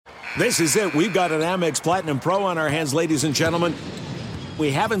This is it. We've got an Amex Platinum Pro on our hands, ladies and gentlemen.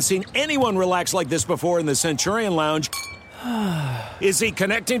 We haven't seen anyone relax like this before in the Centurion Lounge. Is he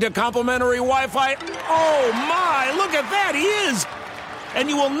connecting to complimentary Wi-Fi? Oh, my. Look at that. He is. And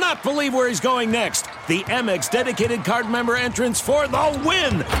you will not believe where he's going next. The Amex dedicated card member entrance for the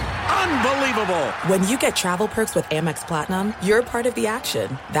win. Unbelievable. When you get travel perks with Amex Platinum, you're part of the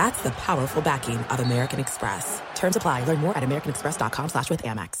action. That's the powerful backing of American Express. Terms apply. Learn more at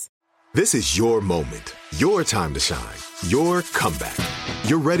americanexpress.com/withAmex. This is your moment, your time to shine, your comeback.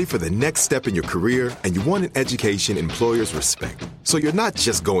 You're ready for the next step in your career, and you want an education employers respect. So you're not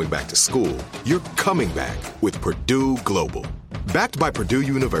just going back to school, you're coming back with Purdue Global. Backed by Purdue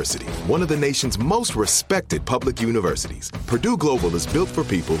University, one of the nation's most respected public universities, Purdue Global is built for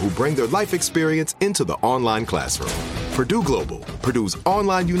people who bring their life experience into the online classroom. Purdue Global, Purdue's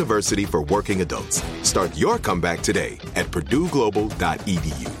online university for working adults. Start your comeback today at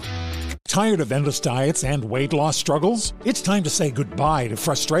purdueglobal.edu. Tired of endless diets and weight loss struggles? It's time to say goodbye to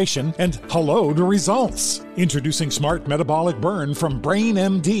frustration and hello to results. Introducing Smart Metabolic Burn from Brain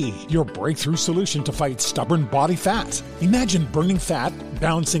MD, your breakthrough solution to fight stubborn body fat. Imagine burning fat,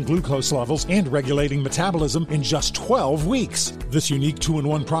 balancing glucose levels, and regulating metabolism in just 12 weeks. This unique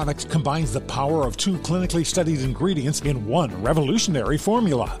 2-in-1 product combines the power of 2 clinically studied ingredients in one revolutionary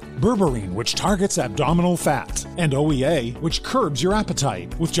formula. Berberine, which targets abdominal fat, and OEA, which curbs your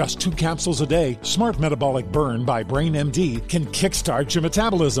appetite. With just 2 capsules a day, Smart Metabolic Burn by Brain MD can kickstart your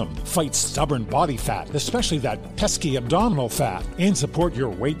metabolism, fight stubborn body fat, especially that pesky abdominal fat, and support your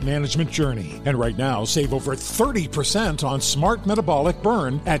weight management journey. And right now, save over 30% on Smart Metabolic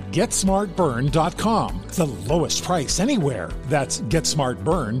Burn at GetSmartBurn.com. The lowest price anywhere. That's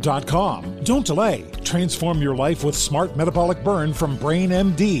GetSmartBurn.com. Don't delay. Transform your life with Smart Metabolic Burn from Brain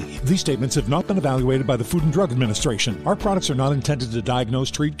MD. These statements have not been evaluated by the Food and Drug Administration. Our products are not intended to diagnose,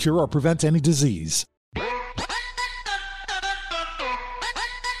 treat, cure, or prevent any disease.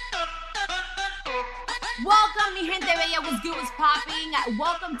 Welcome, mi gente bella. What's good? What's popping?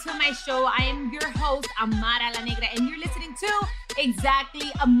 Welcome to my show. I am your host, Amara La Negra, and you're listening to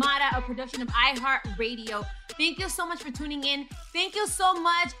Exactly Amara, a production of iHeartRadio. Thank you so much for tuning in. Thank you so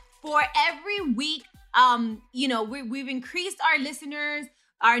much for every week. We've increased our listeners.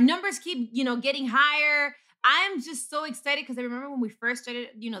 Our numbers keep, getting higher. I'm just so excited because I remember when we first started,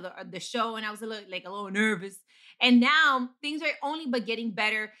 the show, and I was a little nervous. And now things are only but getting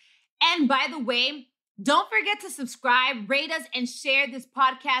better. And by the way, don't forget to subscribe, rate us, and share this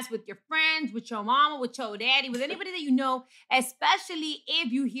podcast with your friends, with your mama, with your daddy, with anybody that you know, especially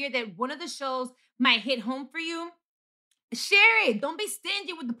if you hear that one of the shows might hit home for you. Share it. Don't be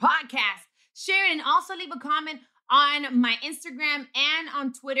stingy with the podcast. Share it, and also leave a comment on my Instagram and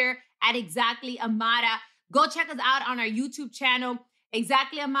on Twitter at Exactly Amara. Go check us out on our YouTube channel,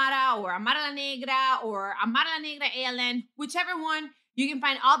 Exactly Amara, or Amara La Negra, or Amara La Negra ALN, whichever one. You can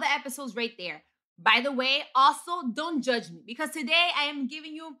find all the episodes right there. By the way, also, don't judge me, because today I am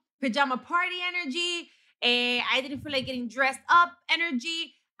giving you pajama party energy. I didn't feel like getting dressed up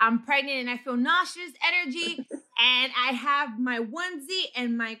energy. I'm pregnant and I feel nauseous energy. And I have my onesie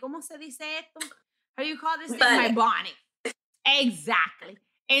and my, ¿cómo se dice esto? How do you call this thing? My bonnet. Exactly.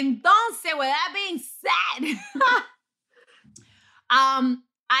 Entonces, with that being said, I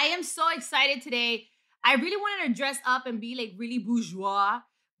am so excited today. I really wanted to dress up and be like really bourgeois,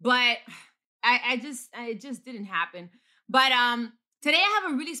 but it just didn't happen. But today I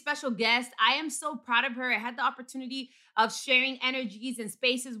have a really special guest. I am so proud of her. I had the opportunity of sharing energies and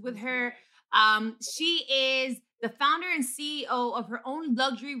spaces with her. She is the founder and CEO of her own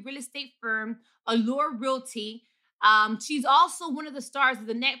luxury real estate firm, Allure Realty. She's also one of the stars of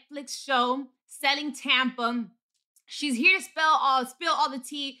the Netflix show, Selling Tampa. She's here to spill all the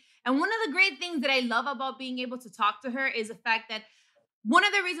tea. And one of the great things that I love about being able to talk to her is the fact that one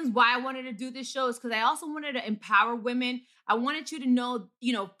of the reasons why I wanted to do this show is because I also wanted to empower women. I wanted you to know,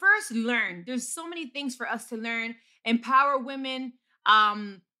 first learn. There's so many things for us to learn. Empower women.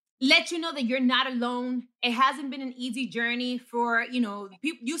 Let you know that you're not alone. It hasn't been an easy journey for,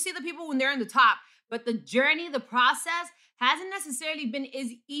 you see the people when they're on the top, but the journey, the process hasn't necessarily been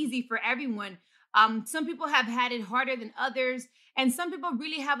as easy for everyone. Some people have had it harder than others. And some people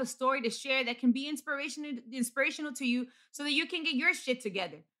really have a story to share that can be inspirational to you so that you can get your shit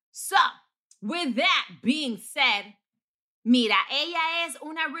together. So, with that being said, mira, ella es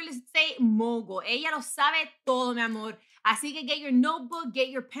una real estate mogul. Ella lo sabe todo, mi amor. Así que get your notebook, get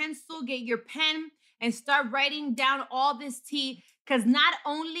your pencil, get your pen, and start writing down all this tea. Because not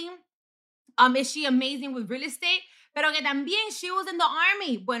only is she amazing with real estate, pero que también she was in the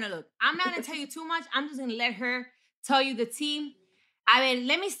army. Bueno, look, I'm not going to tell you too much. I'm just going to let her tell you the tea. A ver,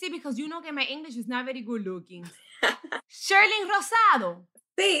 let me see, because you know that my English is not very good looking. Sherlyn Rosado.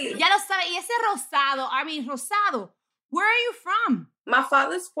 Sí. Ya lo sabe. Y ese Rosado, where are you from? My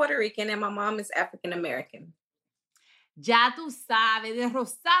father's Puerto Rican and my mom is African American. Ya tú sabes. De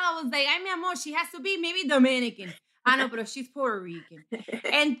Rosado was like, ay, mi amor, she has to be maybe Dominican. I know, but she's Puerto Rican.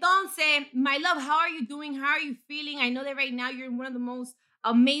 Entonces, my love, how are you doing? How are you feeling? I know that right now you're in one of the most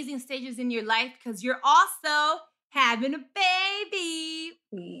amazing stages in your life because you're also having a baby.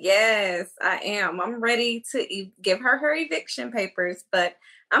 Yes, I am. I'm ready to give her eviction papers, but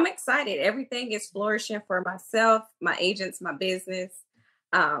I'm excited. Everything is flourishing for myself, my agents, my business.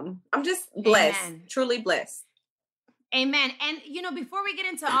 I'm just blessed, Amen. Truly blessed. Amen. And, before we get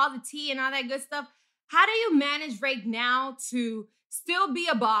into all the tea and all that good stuff, how do you manage right now to still be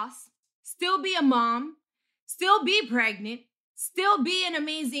a boss, still be a mom, still be pregnant, still be an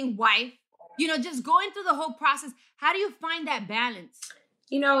amazing wife, just going through the whole process? How do you find that balance?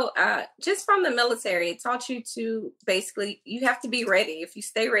 Just from the military, it taught you to basically, you have to be ready. If you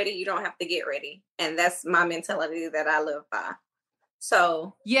stay ready, you don't have to get ready. And that's my mentality that I live by.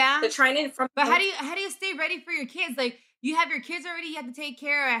 So yeah, the training from. But how do you stay ready for your kids? Like, you have your kids already, you have to take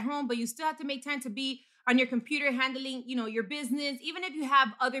care at home, but you still have to make time to be on your computer handling, your business. Even if you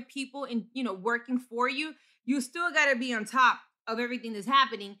have other people working for you, you still got to be on top of everything that's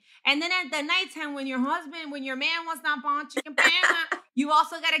happening. And then at the nighttime, when your man wants not on chicken pan, you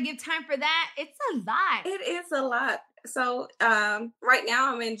also got to give time for that. It's a lot. It is a lot. So right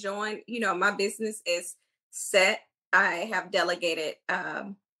now I'm enjoying, my business is set. I have delegated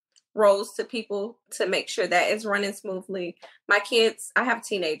roles to people to make sure that it's running smoothly. My kids, I have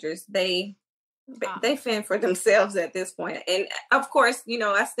teenagers. They fend for themselves at this point. And of course,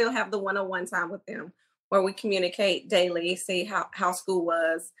 I still have the one-on-one time with them where we communicate daily, see how school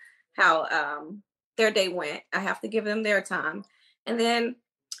was, how their day went. I have to give them their time. And then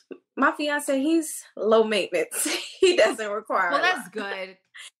my fiance, he's low maintenance. He doesn't require Well, that's good.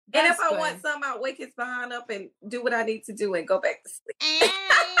 And if I want something, I'll wake his behind up and do what I need to do and go back to sleep.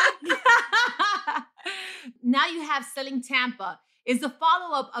 Now you have Selling Tampa. Is the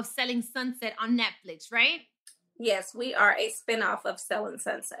follow-up of Selling Sunset on Netflix, right? Yes, we are a spinoff of Selling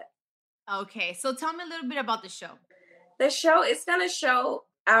Sunset. Okay, so tell me a little bit about the show. The show is going to show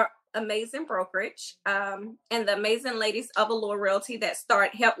our amazing brokerage and the amazing ladies of Allure Realty that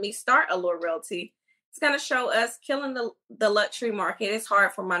helped me start Allure Realty. It's going to show us killing the luxury market. It's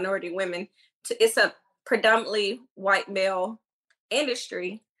hard for minority women. It's a predominantly white male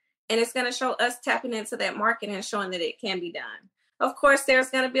industry. And it's going to show us tapping into that market and showing that it can be done. Of course, there's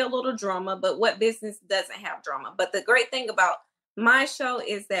going to be a little drama, but what business doesn't have drama? But the great thing about my show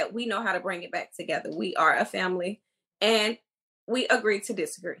is that we know how to bring it back together. We are a family and we agree to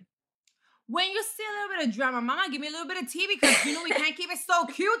disagree. When you see a little bit of drama, Mama, give me a little bit of tea because we can't keep it so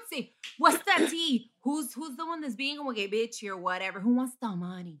cutesy. What's that tea? Who's the one that's being like a bitchy or whatever? Who wants the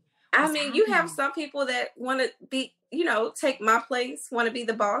money? You have some people that want to be, take my place, want to be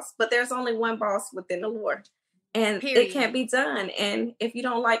the boss, but there's only one boss within Allure. And It can't be done. And if you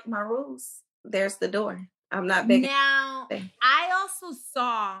don't like my rules, there's the door. I'm not big. Now, I also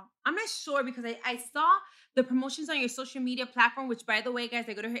saw, I'm not sure because I saw the promotions on your social media platform, which, by the way, guys,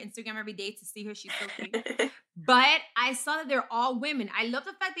 I go to her Instagram every day to see her. She's so cute. But I saw that they're all women. I love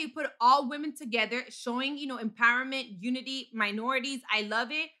the fact that you put all women together, showing, empowerment, unity, minorities. I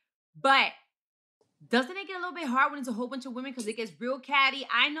love it. But doesn't it get a little bit hard when it's a whole bunch of women because it gets real catty?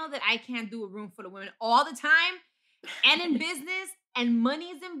 I know that I can't do a room full of women all the time. And in business, and money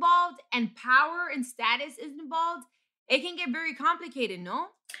is involved, and power and status is involved, it can get very complicated, no?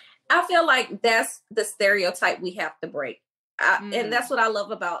 I feel like that's the stereotype we have to break. And that's what I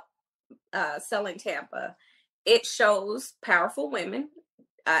love about Selling Tampa. It shows powerful women,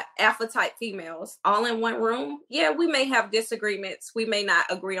 alpha type females, all in one room. Yeah, we may have disagreements. We may not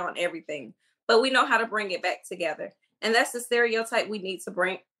agree on everything, but we know how to bring it back together. And that's the stereotype we need to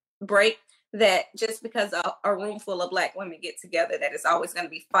break, that just because a room full of Black women get together, that it's always going to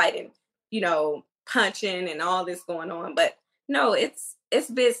be fighting, punching and all this going on. But no, it's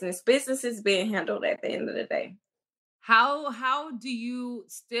business. Business is being handled at the end of the day. How do you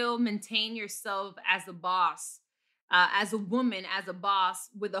still maintain yourself as a boss, as a woman, as a boss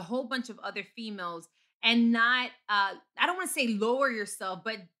with a whole bunch of other females, and not, I don't want to say lower yourself,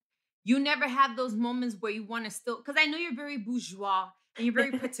 but you never have those moments where you want to still, because I know you're very bourgeois and you're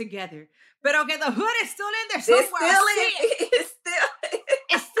very put together, but okay, the hood is still in there somewhere. It's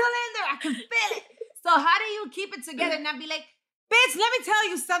still in there. I can feel it. So how do you keep it together and not be like, bitch, let me tell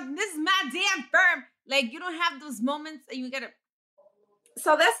you something. This is my damn firm. Like, you don't have those moments and you gotta.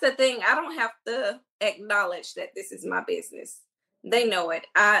 So that's the thing. I don't have to acknowledge that this is my business. They know it.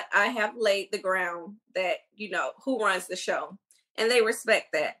 I have laid the ground that, who runs the show. And they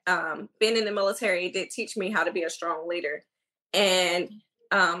respect that. Being in the military did teach me how to be a strong leader. And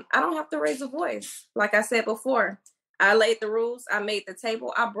I don't have to raise a voice. Like I said before, I laid the rules. I made the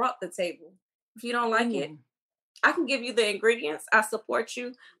table. I brought the table. If you don't like it, I can give you the ingredients. I support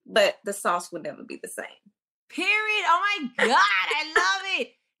you, but the sauce will never be the same. Period. Oh my God. I love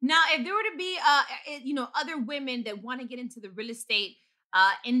it. Now, if there were to be, other women that want to get into the real estate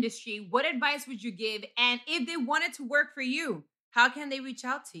industry, what advice would you give? And if they wanted to work for you, how can they reach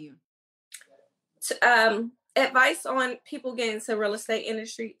out to you? Advice on people getting into the real estate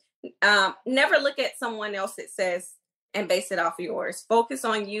industry. Never look at someone else that says and base it off of yours. Focus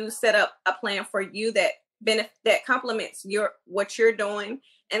on you. Set up a plan for you that complements what you're doing,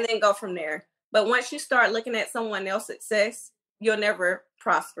 and then go from there. But once you start looking at someone else's success, you'll never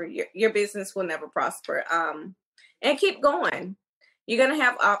prosper. Your business will never prosper. And keep going. You're going to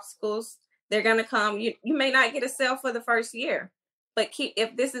have obstacles. They're going to come. You may not get a sale for the first year, but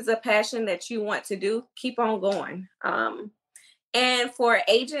if this is a passion that you want to do, keep on going. And for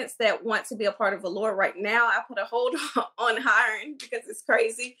agents that want to be a part of Allure right now, I put a hold on hiring because it's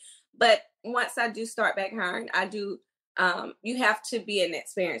crazy. But once I do start back hiring, I do. You have to be an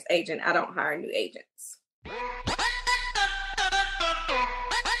experienced agent. I don't hire new agents.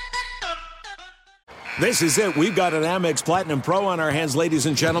 This is it. We've got an Amex Platinum Pro on our hands, ladies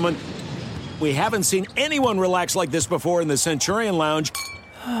and gentlemen. We haven't seen anyone relax like this before in the Centurion Lounge.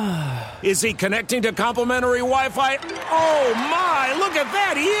 Is he connecting to complimentary Wi-Fi? Oh, my. Look at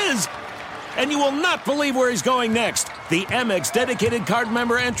that. He is. And you will not believe where he's going next. The Amex dedicated card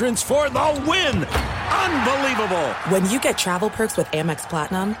member entrance for the win. Unbelievable. When you get travel perks with Amex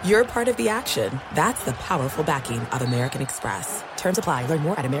Platinum, you're part of the action. That's the powerful backing of American Express. Terms apply. Learn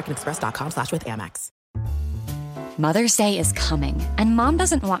more at americanexpress.com/withAmex. Mother's Day is coming, and Mom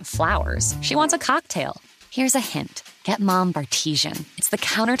doesn't want flowers. She wants a cocktail. Here's a hint. Get Mom Bartesian. It's the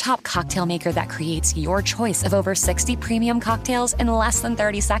countertop cocktail maker that creates your choice of over 60 premium cocktails in less than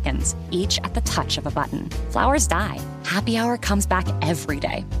 30 seconds, each at the touch of a button. Flowers die. Happy Hour comes back every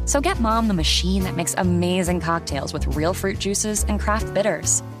day. So get Mom the machine that makes amazing cocktails with real fruit juices and craft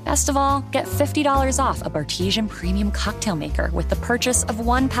bitters. Best of all, get $50 off a Bartesian premium cocktail maker with the purchase of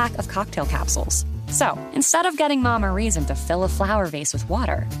 1 pack of cocktail capsules. So, instead of getting Mom a reason to fill a flower vase with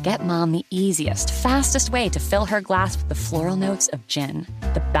water, get Mom the easiest, fastest way to fill her glass with the floral notes of gin.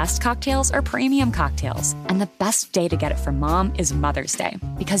 The best cocktails are premium cocktails, and the best day to get it for Mom is Mother's Day,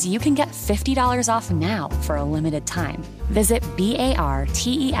 because you can get $50 off now for a limited time. Visit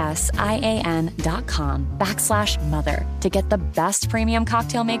BARTESIAN.com/mother to get the best premium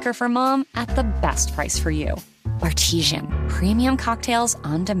cocktail maker for Mom at the best price for you. Bartesian, premium cocktails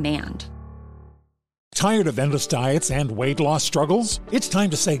on demand. Tired of endless diets and weight loss struggles? It's time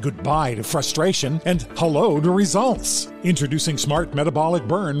to say goodbye to frustration and hello to results. Introducing Smart Metabolic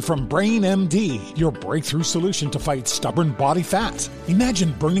Burn from Brain MD, your breakthrough solution to fight stubborn body fat.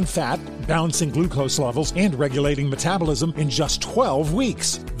 Imagine burning fat, balancing glucose levels, and regulating metabolism in just 12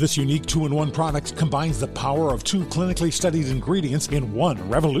 weeks. This unique 2-in-1 product combines the power of 2 clinically studied ingredients in one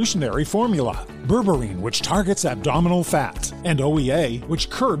revolutionary formula. Berberine, which targets abdominal fat, and OEA,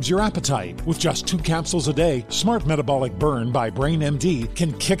 which curbs your appetite. With just 2 capsules a day, Smart Metabolic Burn by Brain MD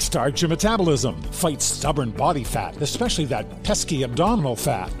can kickstart your metabolism, fight stubborn body fat, especially that pesky abdominal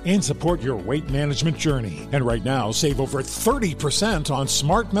fat, and support your weight management journey. And right now, save over 30% on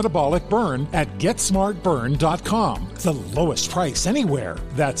Smart Metabolic Burn at GetSmartBurn.com. The lowest price anywhere.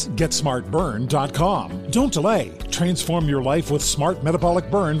 That's GetSmartBurn.com. Don't delay. Transform your life with Smart Metabolic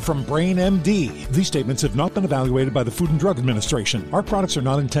Burn from Brain MD. These statements have not been evaluated by the Food and Drug Administration. Our products are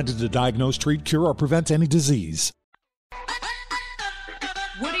not intended to diagnose, treat, cure, or prevent any disease.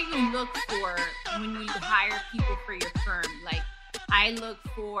 What do you look for when you hire people for your firm? Like, I look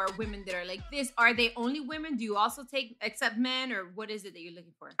for women that are like this. Are they only women? Do you also accept men, or what is it that you're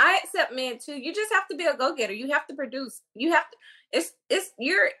looking for? I accept men too. You just have to be a go-getter. You have to produce. You have to.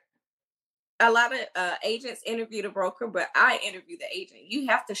 A lot of agents interview the broker, but I interview the agent. You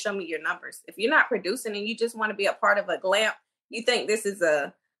have to show me your numbers. If you're not producing and you just want to be a part of a glamp, you think this is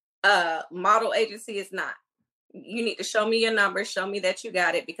a model agency, it's not. You need to show me your numbers, show me that you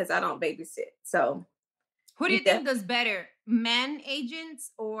got it, because I don't babysit. So who do you think does better, men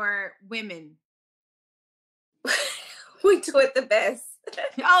agents or women? We do it the best.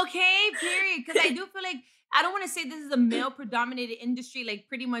 Okay, period. Because I do feel like, I don't want to say this is a male-predominated industry, like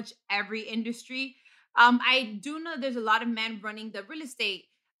pretty much every industry. I do know there's a lot of men running the real estate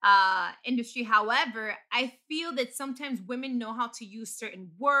industry. However, I feel that sometimes women know how to use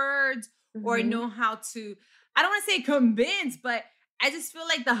certain words or know how to I don't want to say convince, but I just feel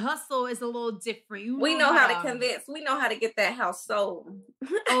like the hustle is a little different. We know how to convince. We know how to get that house sold.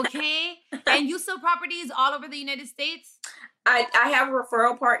 Okay. And you sell properties all over the United States? I have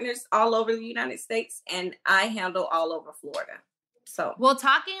referral partners all over the United States, and I handle all over Florida. So, well,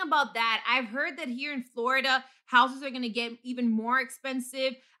 talking about that, I've heard that here in Florida, houses are going to get even more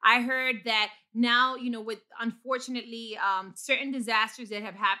expensive. I heard that now, with unfortunately certain disasters that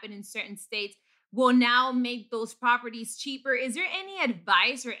have happened in certain states will now make those properties cheaper. Is there any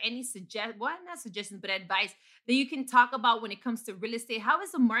advice or any not suggestions, but advice that you can talk about when it comes to real estate? How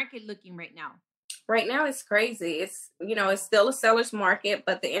is the market looking right now? Right now, it's crazy. It's still a seller's market,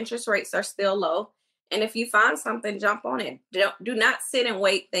 but the interest rates are still low. And if you find something, jump on it. Do not sit and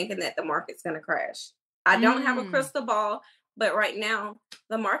wait thinking that the market's going to crash. I don't have a crystal ball, but right now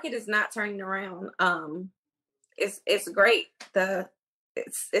the market is not turning around. It's great.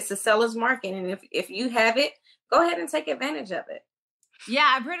 It's a seller's market, and if you have it, go ahead and take advantage of it.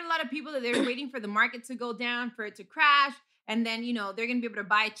 Yeah, I've heard a lot of people that they're waiting for the market to go down for it to crash, and then they're going to be able to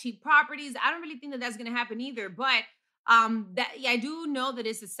buy cheap properties. I don't really think that that's going to happen either, but I do know that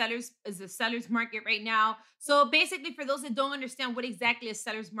it's a seller's market right now. So basically, for those that don't understand what exactly a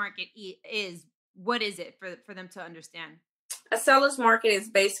seller's market is, what is it for them to understand? A seller's market is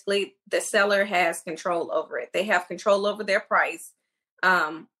basically the seller has control over it. They have control over their price.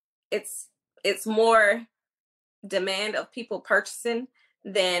 It's more demand of people purchasing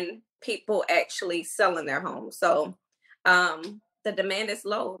than people actually selling their home. So the demand is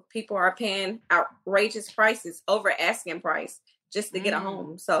low. People are paying outrageous prices over asking price just to get a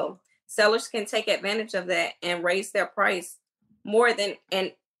home. So sellers can take advantage of that and raise their price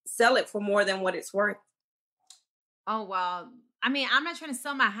and sell it for more than what it's worth. Oh, wow. I mean, I'm not trying to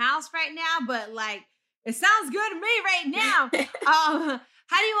sell my house right now, but it sounds good to me right now.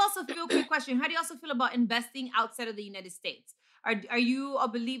 How do you also feel, quick question, how do you also feel about investing outside of the United States? Are you a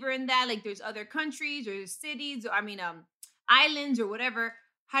believer in that? Like there's other countries or cities, or islands or whatever.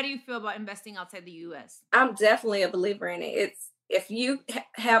 How do you feel about investing outside the U.S.? I'm definitely a believer in it. If you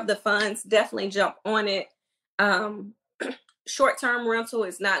have the funds, definitely jump on it. Short-term rental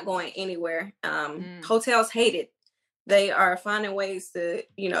is not going anywhere. Hotels hate it. They are finding ways to,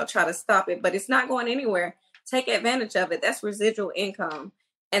 try to stop it, but it's not going anywhere. Take advantage of it. That's residual income.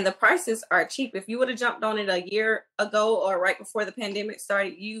 And the prices are cheap. If you would have jumped on it a year ago or right before the pandemic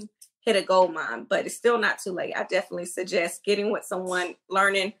started, you hit a gold mine, but it's still not too late. I definitely suggest getting with someone,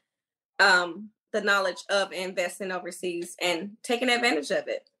 learning the knowledge of investing overseas and taking advantage of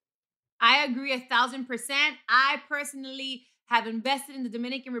it. I agree 1,000%. I personally have invested in the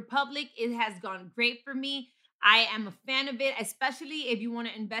Dominican Republic. It has gone great for me. I am a fan of it, especially if you want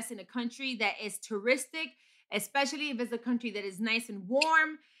to invest in a country that is touristic, especially if it's a country that is nice and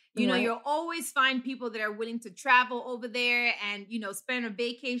warm. You'll always find people that are willing to travel over there and, spend a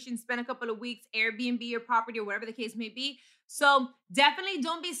vacation, spend a couple of weeks, Airbnb your property or whatever the case may be. So definitely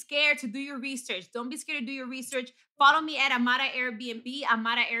don't be scared to do your research. Don't be scared to do your research. Follow me at Amara Airbnb.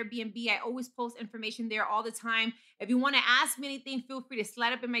 Amara Airbnb. I always post information there all the time. If you want to ask me anything, feel free to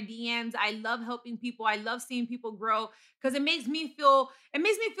slide up in my DMs. I love helping people. I love seeing people grow because it makes me feel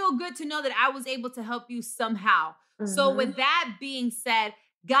good to know that I was able to help you somehow. So with that being said,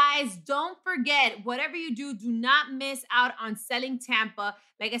 guys, don't forget, whatever you do not miss out on Selling Tampa.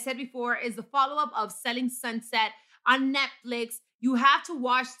 Like I said before, is the follow-up of Selling Sunset on Netflix. You have to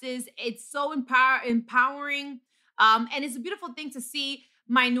watch this. It's so empowering. And it's a beautiful thing to see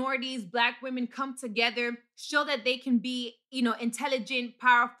minorities, Black women come together, show that they can be, intelligent,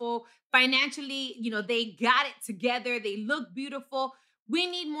 powerful, financially, they got it together. They look beautiful. We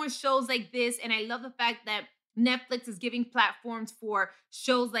need more shows like this. And I love the fact that Netflix is giving platforms for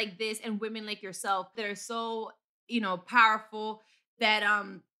shows like this and women like yourself that are so, powerful that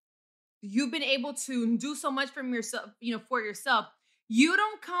you've been able to do so much from yourself, for yourself. You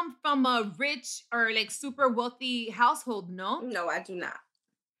don't come from a rich or super wealthy household, no? No, I do not.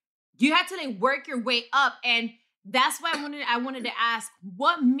 You had to work your way up, and that's why I wanted to ask,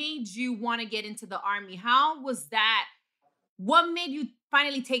 what made you want to get into the Army? How was that? What made you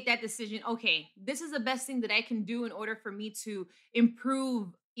finally take that decision? Okay, this is the best thing that I can do in order for me to improve,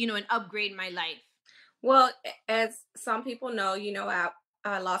 and upgrade my life. Well, as some people know,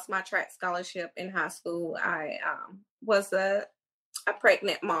 I lost my track scholarship in high school. I was a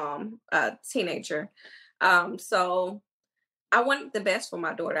pregnant mom, a teenager. So I wanted the best for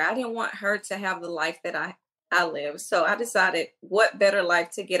my daughter. I didn't want her to have the life that I lived. So I decided, what better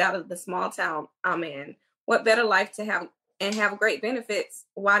life to get out of the small town I'm in? What better life to have and have great benefits?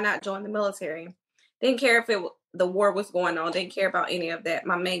 Why not join the military? Didn't care if the war was going on. Didn't care about any of that.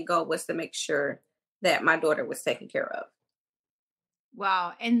 My main goal was to make sure that my daughter was taken care of.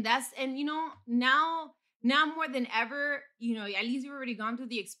 Wow. And now more than ever, at least you've already gone through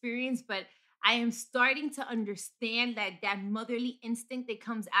the experience, but I am starting to understand that motherly instinct that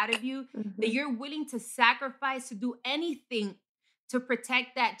comes out of you, that you're willing to sacrifice, to do anything to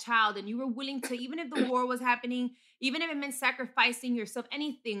protect that child. And you were willing to, even if the war was happening, even if it meant sacrificing yourself,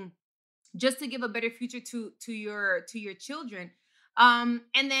 anything, just to give a better future to your children. And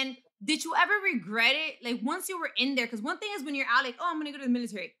then did you ever regret it? Like once you were in there, because one thing is when you're out, like, oh, I'm going to go to the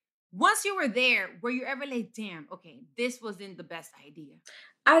military. Once you were there, were you ever like, damn, okay, this wasn't the best idea?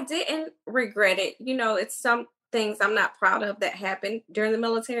 I didn't regret it. It's some things I'm not proud of that happened during the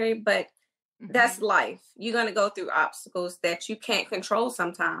military, but that's life. You're going to go through obstacles that you can't control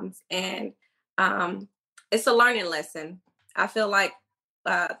sometimes. And it's a learning lesson. I feel like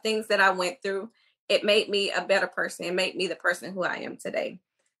things that I went through, it made me a better person. It made me the person who I am today.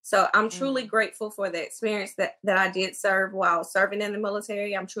 So I'm truly grateful for the experience that I did serve while serving in the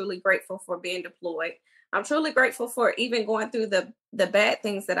military. I'm truly grateful for being deployed. I'm truly grateful for even going through the bad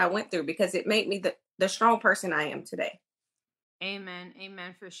things that I went through, because it made me the strong person I am today. Amen.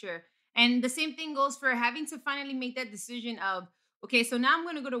 Amen, for sure. And the same thing goes for having to finally make that decision of, okay, so now I'm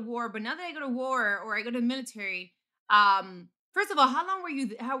going to go to war, but now that I go to war or I go to the military, first of all, how long were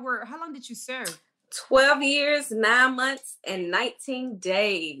you? How long did you serve? 12 years, 9 months, and 19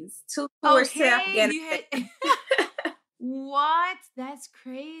 days. 2 tours to Afghanistan. What? That's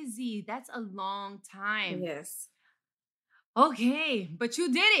crazy. That's a long time. Yes. Okay, but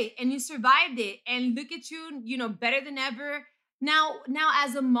you did it and you survived it. And look at you, better than ever. Now,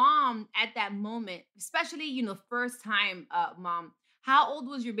 as a mom at that moment, especially, first time mom, how old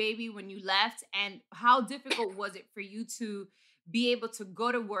was your baby when you left? And how difficult was it for you to be able to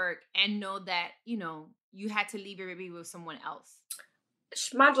go to work and know that, you had to leave your baby with someone else?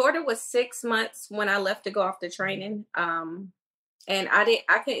 My daughter was 6 months when I left to go off the training. And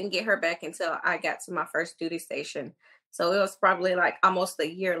I couldn't get her back until I got to my first duty station. So it was probably like almost a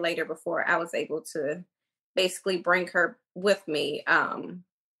year later before I was able to basically bring her with me.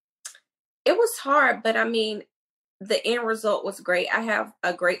 It was hard, but I mean, the end result was great. I have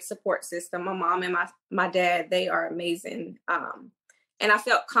a great support system. My mom and my dad, they are amazing. And I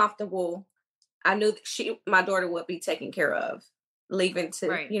felt comfortable. I knew that my daughter would be taken care of, leaving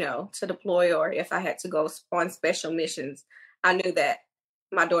to, to deploy, or if I had to go on special missions, I knew that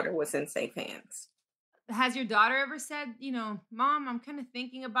my daughter was in safe hands. Has your daughter ever said, Mom, I'm kind of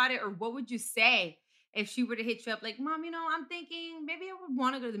thinking about it? Or what would you say if she were to hit you up like, Mom, I'm thinking maybe I would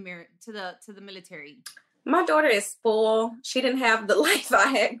want to go to the military? My daughter is spoiled. She didn't have the life I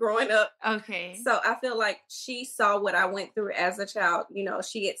had growing up. Okay. So I feel like she saw what I went through as a child.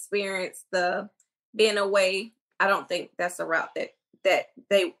 She experienced the being away. I don't think that's a route that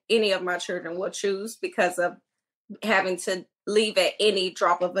any of my children will choose, because of having to leave at any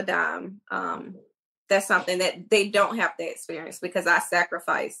drop of a dime. That's something that they don't have to experience, because I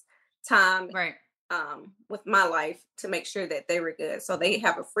sacrificed time with my life to make sure that they were good. So they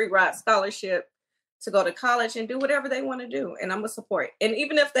have a free ride scholarship to go to college and do whatever they want to do. And I'm going to support. And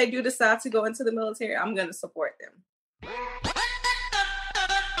even if they do decide to go into the military, I'm going to support them.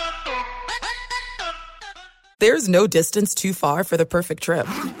 There's no distance too far for the perfect trip.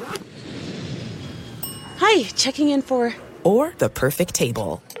 Hi, checking in for... Or the perfect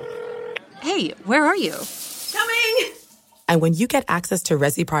table. Hey, where are you? Coming! And when you get access to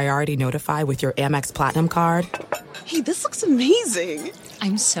Resi Priority Notify with your Amex Platinum card... Hey, this looks amazing.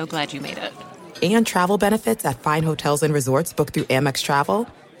 I'm so glad you made it. And travel benefits at fine hotels and resorts booked through Amex Travel,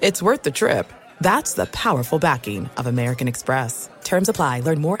 it's worth the trip. That's the powerful backing of American Express. Terms apply.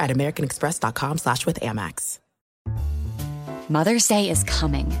 Learn more at americanexpress.com/withAmex. Mother's Day is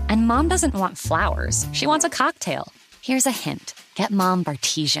coming, and Mom doesn't want flowers. She wants a cocktail. Here's a hint. Get Mom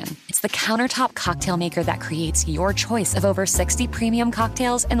Bartesian. It's the countertop cocktail maker that creates your choice of over 60 premium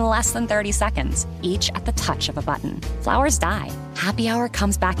cocktails in less than 30 seconds, each at the touch of a button. Flowers die. Happy Hour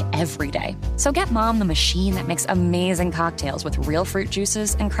comes back every day. So get Mom the machine that makes amazing cocktails with real fruit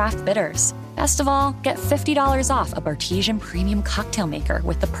juices and craft bitters. Best of all, get $50 off a Bartesian premium cocktail maker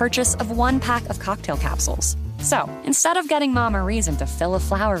with the purchase of 1 pack of cocktail capsules. So, instead of getting Mom a reason to fill a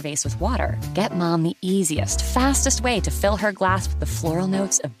flower vase with water, get Mom the easiest, fastest way to fill her glass with the floral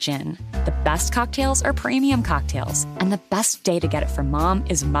notes of gin. The best cocktails are premium cocktails, and the best day to get it for Mom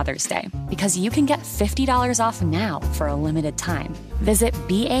is Mother's Day, because you can get $50 off now for a limited time. Visit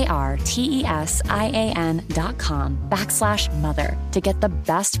BARTESIAN.com/mother to get the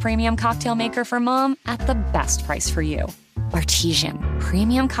best premium cocktail maker for Mom at the best price for you. Bartesian,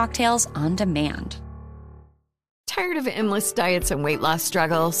 premium cocktails on demand. Tired of endless diets and weight loss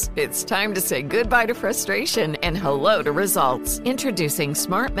struggles? It's time to say goodbye to frustration and hello to results. Introducing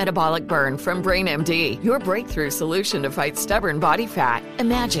Smart Metabolic Burn from BrainMD, your breakthrough solution to fight stubborn body fat.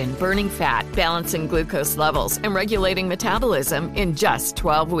 Imagine burning fat, balancing glucose levels, and regulating metabolism in just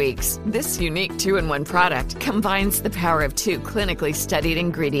 12 weeks. This unique 2-in-1 product combines the power of 2 clinically studied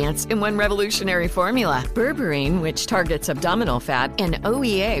ingredients in one revolutionary formula. Berberine, which targets abdominal fat, and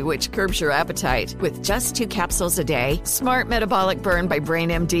OEA, which curbs your appetite. With just 2 capsules a day, Smart Metabolic Burn by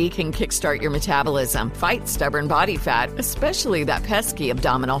BrainMD can kickstart your metabolism, fight stubborn body fat, especially that pesky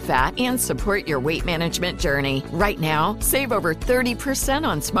abdominal fat, and support your weight management journey. Right now, save over 30%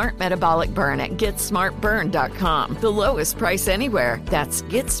 on Smart Metabolic Burn at GetSmartBurn.com. The lowest price anywhere. That's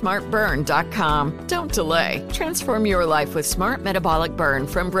GetSmartBurn.com. Don't delay. Transform your life with Smart Metabolic Burn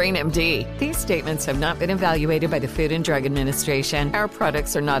from BrainMD. These statements have not been evaluated by the Food and Drug Administration. Our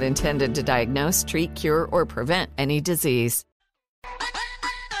products are not intended to diagnose, treat, cure, or prevent any disease.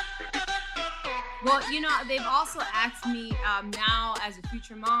 Well, you know, they've also asked me now as a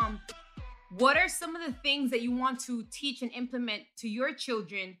future mom, what are some of the things that you want to teach and implement to your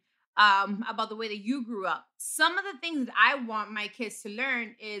children about the way that you grew up? Some of the things that I want my kids to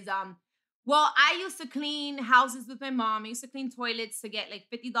learn is, well, I used to clean houses with my mom. I used to clean toilets to get like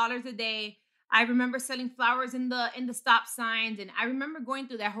 $50 a day. I remember selling flowers in the stop signs, and I remember going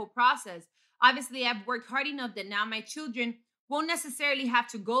through that whole process. Obviously, I've worked hard enough that now my children won't necessarily have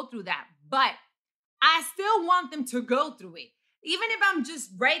to go through that, but I still want them to go through it. Even if I'm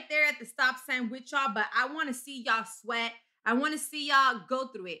just right there at the stop sign with y'all, but I want to see y'all sweat. I want to see y'all go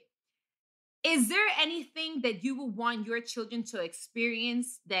through it. Is there anything that you would want your children to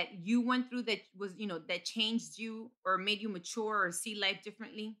experience that you went through that was, you know, that changed you or made you mature or see life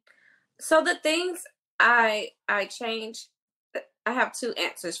differently? So the things I change, I have 2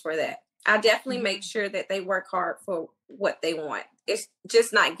 answers for that. I definitely make sure that they work hard for what they want. It's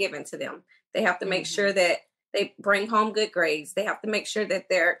just not given to them. They have to make sure that they bring home good grades. They have to make sure that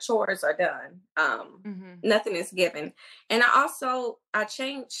their chores are done. Nothing is given. And I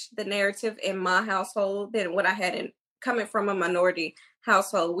changed the narrative in my household than what I had in coming from a minority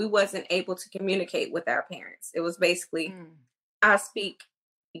household. We wasn't able to communicate with our parents. It was basically, I speak,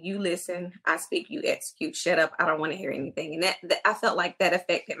 you listen, I speak, you execute, shut up, I don't want to hear anything. And that I felt like that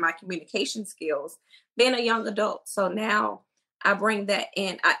affected my communication skills being a young adult. So now I bring that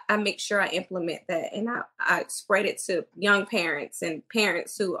in. I make sure I implement that, and I spread it to young parents and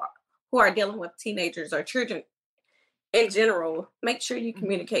parents who are dealing with teenagers or children in general. Make sure you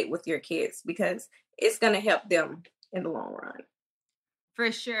communicate with your kids because it's going to help them in the long run.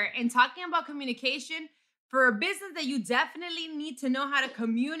 For sure. And talking about communication, for a business that you definitely need to know how to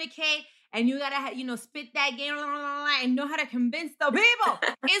communicate, and you gotta, spit that game and know how to convince the people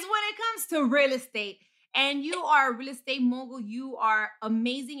is when it comes to real estate. And you are a real estate mogul. You are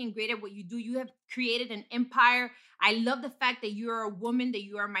amazing and great at what you do. You have created an empire. I love the fact that you're a woman, that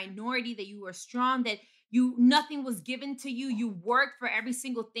you are a minority, that you are strong, that nothing was given to you. You worked for every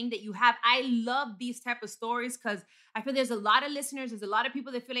single thing that you have. I love these type of stories because I feel there's a lot of listeners. There's a lot of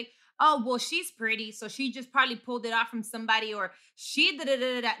people that feel like, oh, well, she's pretty, so she just probably pulled it off from somebody, or she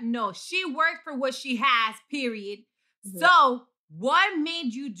da-da-da-da-da. No, she worked for what she has, period. Mm-hmm. So what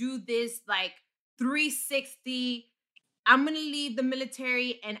made you do this, 360, I'm going to leave the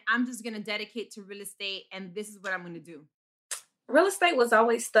military and I'm just going to dedicate to real estate, and this is what I'm going to do? Real estate was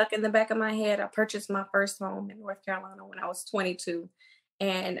always stuck in the back of my head. I purchased my first home in North Carolina when I was 22.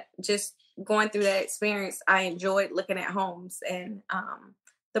 And just going through that experience, I enjoyed looking at homes. And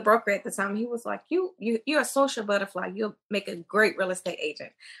the broker at the time, he was like, you're a social butterfly. You'll make a great real estate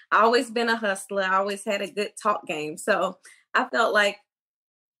agent. I always been a hustler. I always had a good talk game. So I felt like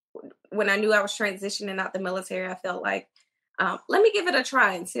when I knew I was transitioning out the military, I felt like, let me give it a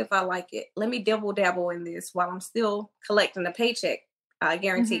try and see if I like it. Let me dabble in this while I'm still collecting a paycheck,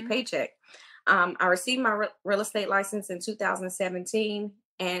 guaranteed paycheck. I received my real estate license in 2017,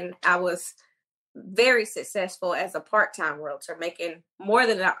 and I was very successful as a part-time realtor, making more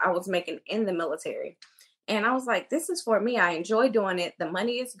than I was making in the military. And I was like, this is for me. I enjoy doing it. The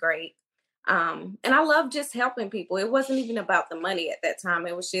money is great. And I love just helping people. It wasn't even about the money at that time.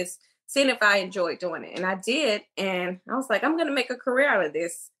 It was just seeing if I enjoyed doing it. And I did. And I was like, I'm going to make a career out of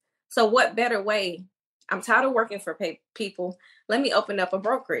this. So what better way? I'm tired of working for people. Let me open up a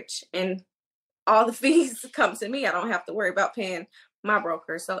brokerage, and all the fees come to me. I don't have to worry about paying my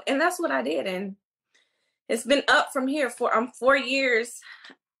broker. So, and that's what I did. And it's been up from here I'm 4 years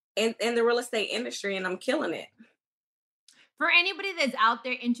in the real estate industry, and I'm killing it. For anybody that's out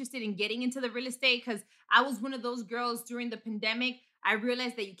there interested in getting into the real estate, because I was one of those girls during the pandemic, I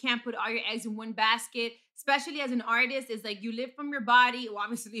realized that you can't put all your eggs in one basket, especially as an artist. It's like you live from your body. Well,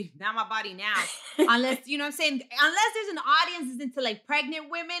 obviously, not my body now. Unless, you know what I'm saying? Unless there's an audience that's into like pregnant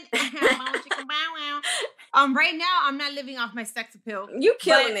women. Right now, I'm not living off my sex appeal. You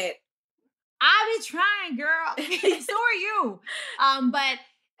killing it. I be trying, girl. So are you. But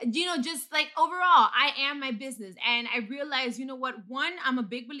you know, just like overall, I am my business. And I realize, you know what? One, I'm a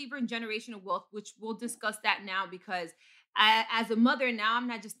big believer in generational wealth, which we'll discuss that now because as a mother now, I'm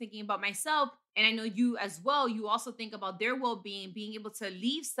not just thinking about myself. And I know you as well. You also think about their well-being, being able to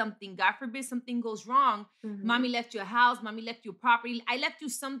leave something. God forbid something goes wrong. Mm-hmm. Mommy left you a house. Mommy left you a property. I left you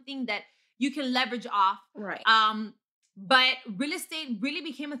something that you can leverage off. Right. But real estate really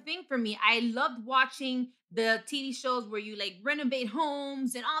became a thing for me. I loved watching the TV shows where you like renovate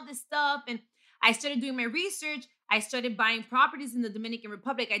homes and all this stuff. And I started doing my research. I started buying properties in the Dominican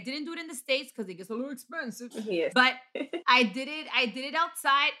Republic. I didn't do it in the States because it gets a little expensive. Yes. But I did it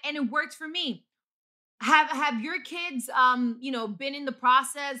outside and it worked for me. Have your kids you know, been in the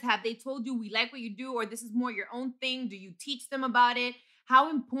process? Have they told you we like what you do, or this is more your own thing? Do you teach them about it? How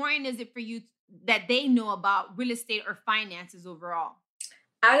important is it for you that they know about real estate or finances overall?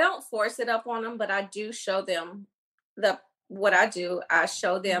 I don't force it up on them, but I do show them what I do. I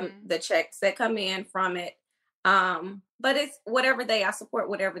show them the checks that come in from it. But it's whatever I support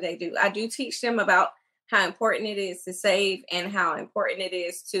whatever they do. I do teach them about how important it is to save and how important it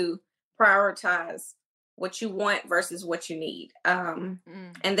is to prioritize what you want versus what you need. And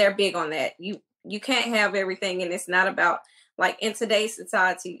they're big on that. You can't have everything, and it's not about, like, in today's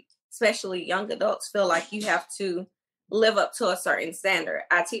society, especially young adults feel like you have to live up to a certain standard.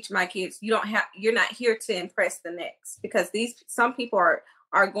 I teach my kids, you're not here to impress the next, because some people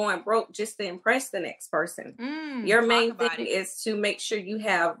are going broke just to impress the next person. Your main thing is to make sure you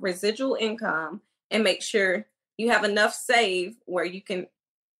have residual income and make sure you have enough saved where you can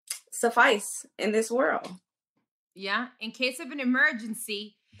suffice in this world. Yeah. In case of an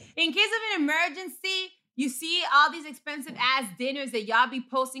emergency, you see all these expensive ass dinners that y'all be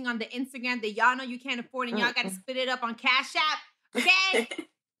posting on the Instagram that y'all know you can't afford, and y'all got to split it up on Cash App. Okay?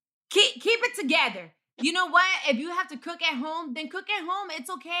 keep it together. You know what? If you have to cook at home, then cook at home. It's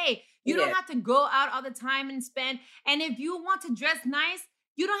okay. You don't have to go out all the time and spend. And if you want to dress nice,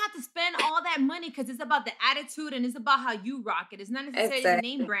 you don't have to spend all that money, because it's about the attitude and it's about how you rock it. It's not necessarily the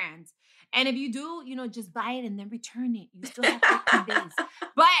name brands. And if you do, you know, just buy it and then return it. You still have 15 days.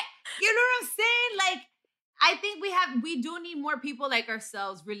 But you know what I'm saying? Like, I think we do need more people like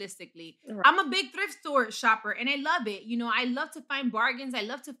ourselves, realistically. Right. I'm a big thrift store shopper and I love it. You know, I love to find bargains. I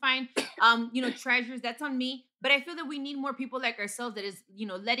love to find, you know, treasures. That's on me. But I feel that we need more people like ourselves that is, you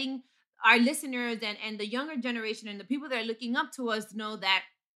know, letting our listeners and the younger generation and the people that are looking up to us know that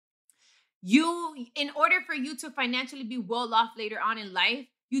in order for you to financially be well off later on in life,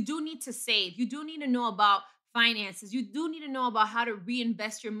 you do need to save. You do need to know about finances. You do need to know about how to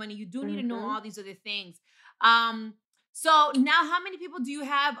reinvest your money. You do need to know all these other things. So now how many people do you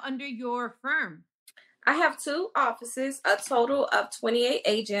have under your firm? I have 2 offices, a total of 28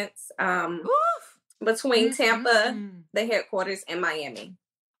 agents, between Tampa, the headquarters, and Miami.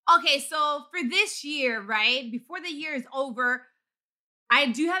 Okay. So for this year, right, before the year is over,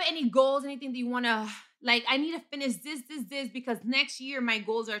 do you have any goals, anything that you want to, like, I need to finish this, because next year my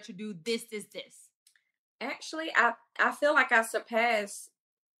goals are to do this. Actually, I feel like I surpassed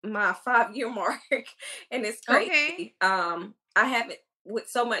my 5-year mark, and it's crazy. Okay. I haven't, with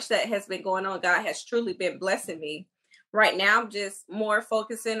so much that has been going on, God has truly been blessing me. Right now, I'm just more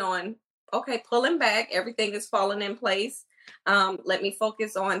focusing on, pulling back. Everything is falling in place. Let me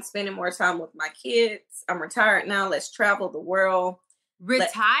focus on spending more time with my kids. I'm retired now. Let's travel the world.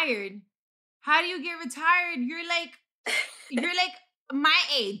 Retired? How do you get retired? You're like my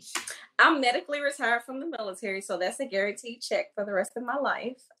age. I'm medically retired from the military, so that's a guaranteed check for the rest of my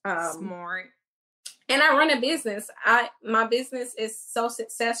life. Smart. And I run a business. My business is so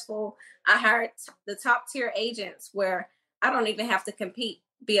successful. I hired the top tier agents where I don't even have to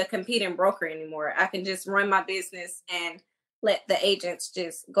be a competing broker anymore. I can just run my business and let the agents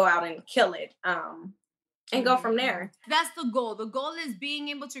just go out and kill it, and go from there. That's the goal. The goal is being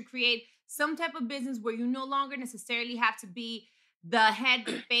able to create some type of business where you no longer necessarily have to be the head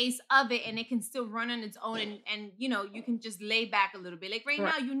face of it, and it can still run on its own, and you know, you can just lay back a little bit. Like right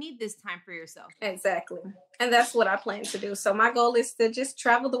now, you need this time for yourself. Exactly. And that's what I plan to do. So my goal is to just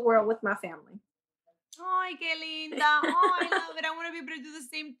travel the world with my family. Ay, qué linda. Oh, I love it. I want to be able to do the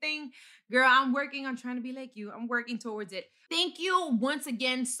same thing. Girl, I'm working on trying to be like you. I'm working towards it. Thank you once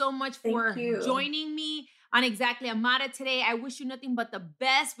again so much for joining me on Exactly Amara today. I wish you nothing but the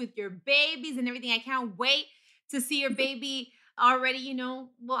best with your babies and everything. I can't wait to see your baby already, you know,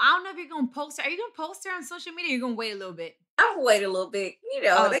 well, I don't know if you're going to post her. Are you going to post her on social media or you're going to wait a little bit? I'm gonna wait a little bit. You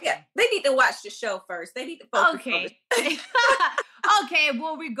know, Okay. they need to watch the show first. They need to focus Okay. on it. Okay,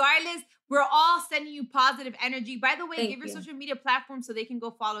 well, regardless, we're all sending you positive energy. By the way, Thank give your you. social media platform so they can go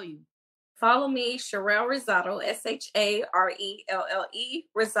follow you. Follow me, Sharelle Rosado, SHARELLE,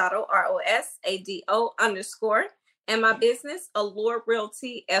 Rosado, ROSADO_, and my business, Allure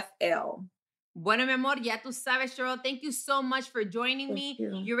Realty FL. Bueno, mi amor, ya tú sabes, Cheryl. Thank you so much for joining me.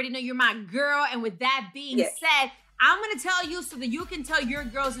 you. You already know you're my girl. And with that being Yes. said, I'm going to tell you so that you can tell your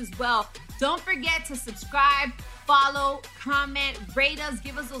girls as well. Don't forget to subscribe, follow, comment, rate us,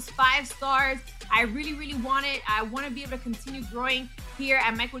 give us those 5 stars. I really, really want it. I want to be able to continue growing here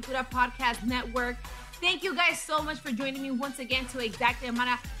at My Cultura Podcast Network. Thank you guys so much for joining me once again to Exacta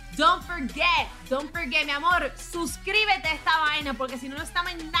Amara. Don't forget, mi amor, suscríbete a esta vaina porque si no, no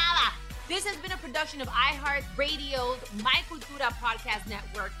estamos en nada. This has been a production of iHeartRadio's My Cultura Podcast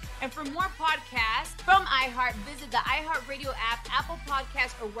Network. And for more podcasts from iHeart, visit the iHeartRadio app, Apple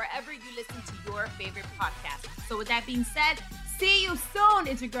Podcasts, or wherever you listen to your favorite podcast. So with that being said, see you soon.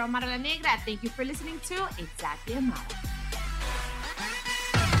 It's your girl, Mara La Negra. Thank you for listening to Exacta Amara.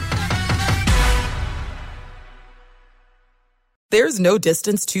 There's no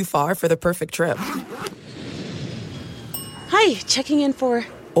distance too far for the perfect trip. Hi, checking in for...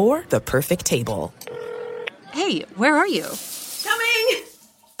 Or the perfect table. Hey, where are you? Coming!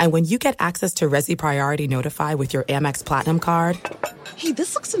 And when you get access to Resi Priority Notify with your Amex Platinum card... Hey,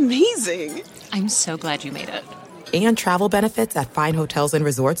 this looks amazing. I'm so glad you made it. And travel benefits at fine hotels and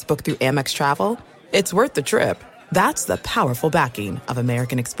resorts booked through Amex Travel, it's worth the trip. That's the powerful backing of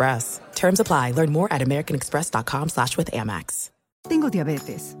American Express. Terms apply. Learn more at americanexpress.com/withAmex. Tengo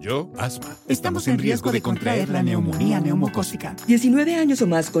diabetes. Yo, asma. Estamos en riesgo de contraer la neumonía neumocócica. 19 años o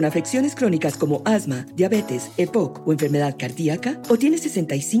más con afecciones crónicas como asma, diabetes, EPOC o enfermedad cardíaca, o tienes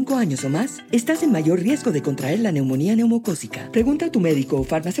 65 años o más, estás en mayor riesgo de contraer la neumonía neumocócica. Pregunta a tu médico o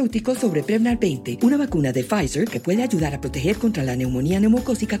farmacéutico sobre Prevnar 20, una vacuna de Pfizer que puede ayudar a proteger contra la neumonía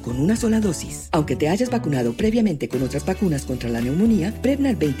neumocócica con una sola dosis. Aunque te hayas vacunado previamente con otras vacunas contra la neumonía,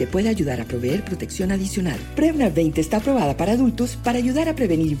 Prevnar 20 puede ayudar a proveer protección adicional. Prevnar 20 está aprobada para adultos para ayudar a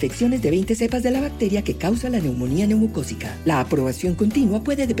prevenir infecciones de 20 cepas de la bacteria que causa la neumonía neumocócica. La aprobación continua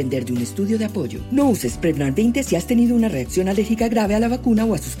puede depender de un estudio de apoyo. No uses Prevnar 20 si has tenido una reacción alérgica grave a la vacuna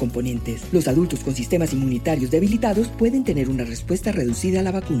o a sus componentes. Los adultos con sistemas inmunitarios debilitados pueden tener una respuesta reducida a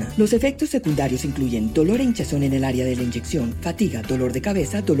la vacuna. Los efectos secundarios incluyen dolor e hinchazón en el área de la inyección, fatiga, dolor de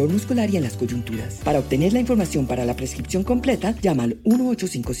cabeza, dolor muscular y en las coyunturas. Para obtener la información para la prescripción completa, llama al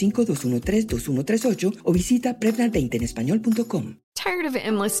 1-855-213-2138 o visita Prevnar20enespañol.com. Tired of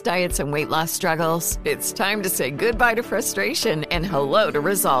endless diets and weight loss struggles? It's time to say goodbye to frustration and hello to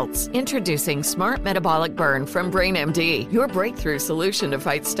results. Introducing Smart Metabolic Burn from BrainMD, your breakthrough solution to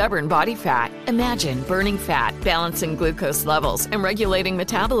fight stubborn body fat. Imagine burning fat, balancing glucose levels, and regulating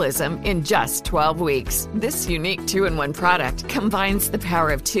metabolism in just 12 weeks. This unique 2-in-1 product combines the power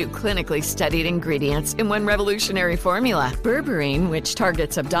of 2 clinically studied ingredients in one revolutionary formula. Berberine, which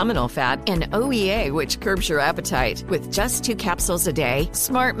targets abdominal fat, and OEA, which curbs your appetite. With just 2 capsules a day,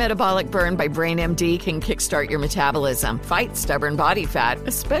 Smart Metabolic Burn by BrainMD can kickstart your metabolism, fight stubborn body fat,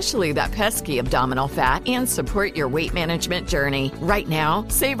 especially that pesky abdominal fat, and support your weight management journey. Right now,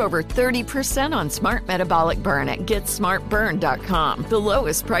 save over 30% on Smart Metabolic Burn at GetSmartBurn.com. The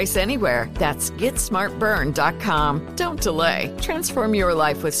lowest price anywhere. That's GetSmartBurn.com. Don't delay. Transform your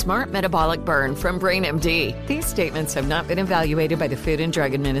life with Smart Metabolic Burn from BrainMD. These statements have not been evaluated by the Food and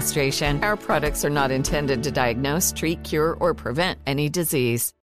Drug Administration. Our products are not intended to diagnose, treat, cure, or prevent any disease.